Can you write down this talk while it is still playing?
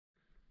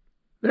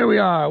There we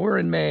are. We're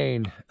in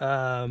Maine.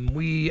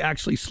 We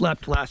actually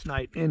slept last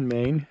night in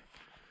Maine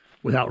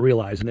without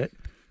realizing it.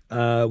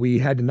 We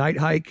had to night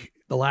hike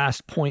the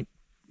last point,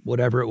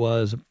 whatever it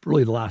was,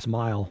 really the last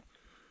mile.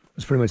 It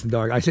was pretty much in the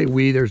dark. I say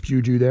we, there's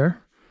Juju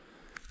there.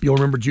 You'll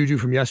remember Juju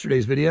from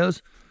yesterday's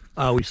videos.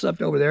 We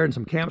slept over there in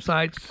some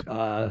campsites.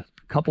 A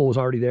couple was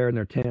already there in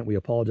their tent. We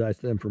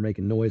apologized to them for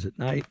making noise at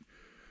night.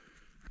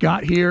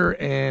 Got here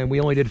and we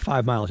only did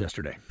 5 miles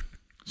yesterday.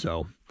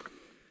 So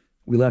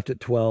we left at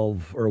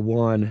 12 or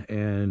 1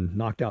 and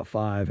knocked out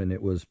 5, and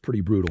it was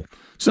pretty brutal.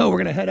 So we're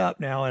going to head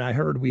up now, and I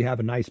heard we have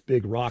a nice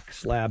big rock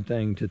slab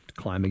thing to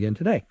climb again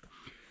today.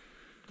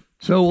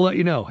 So we'll let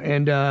you know.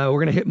 And we're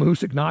going to hit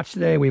Mahoosic Notch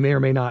today. We may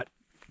or may not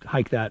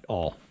hike that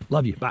all.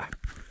 Love you. Bye.